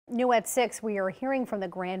New at 6, we are hearing from the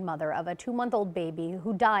grandmother of a 2-month-old baby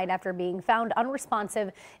who died after being found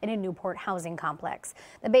unresponsive in a Newport housing complex.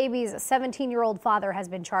 The baby's 17-year-old father has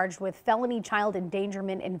been charged with felony child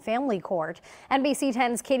endangerment in family court. NBC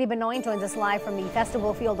 10's Katie Benoit joins us live from the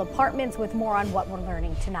Festival Field Apartments with more on what we're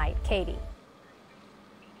learning tonight. Katie.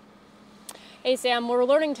 Hey Sam, we're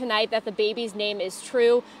learning tonight that the baby's name is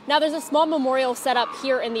true. Now there's a small memorial set up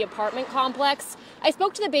here in the apartment complex. I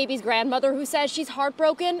spoke to the baby's grandmother who says she's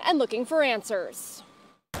heartbroken and looking for answers.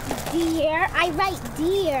 Deer, I write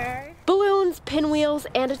deer. Balloons, pinwheels,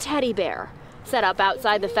 and a teddy bear set up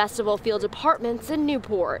outside the Festival Field Apartments in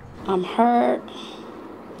Newport. I'm hurt,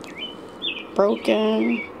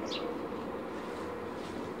 broken,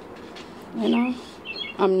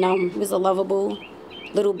 I'm numb. He was a lovable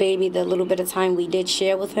little baby, the little bit of time we did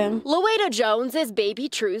share with him. Luwada Jones is baby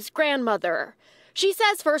True's grandmother. She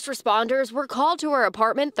says first responders were called to her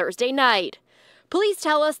apartment Thursday night. Police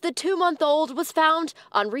tell us the 2-month-old was found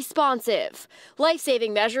unresponsive.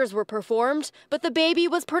 Life-saving measures were performed, but the baby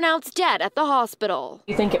was pronounced dead at the hospital.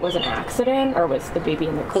 You think it was an accident, or was the baby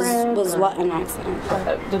in the crib? Was what an accident?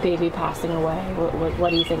 The baby passing away. What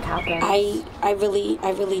do you think happened? I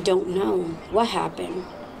really don't know what happened.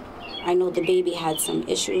 I know the baby had some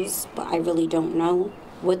issues, but I really don't know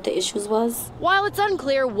what the issues was. While it's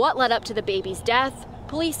unclear what led up to the baby's death,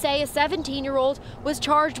 police say a 17-year-old was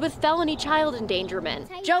charged with felony child endangerment.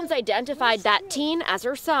 Jones identified that teen as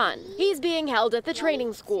her son. He's being held at the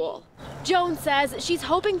training school. Jones says she's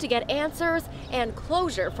hoping to get answers and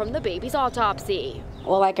closure from the baby's autopsy.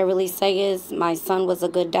 All I can really say is my son was a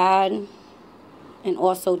good dad, and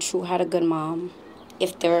also True had a good mom.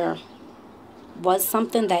 If there was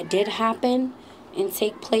something that did happen and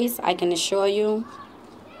take place, I can assure you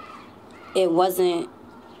it wasn't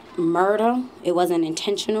murder, it wasn't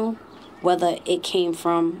intentional, whether it came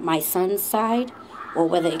from my son's side or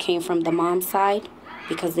whether it came from the mom's side,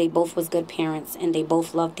 because they both was good parents and they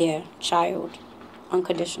both loved their child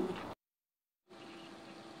unconditionally.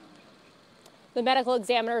 The medical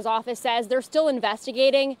examiner's office says they're still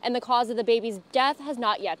investigating and the cause of the baby's death has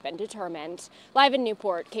not yet been determined. Live in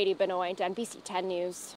Newport, Katie Benoit, NBC 10 News.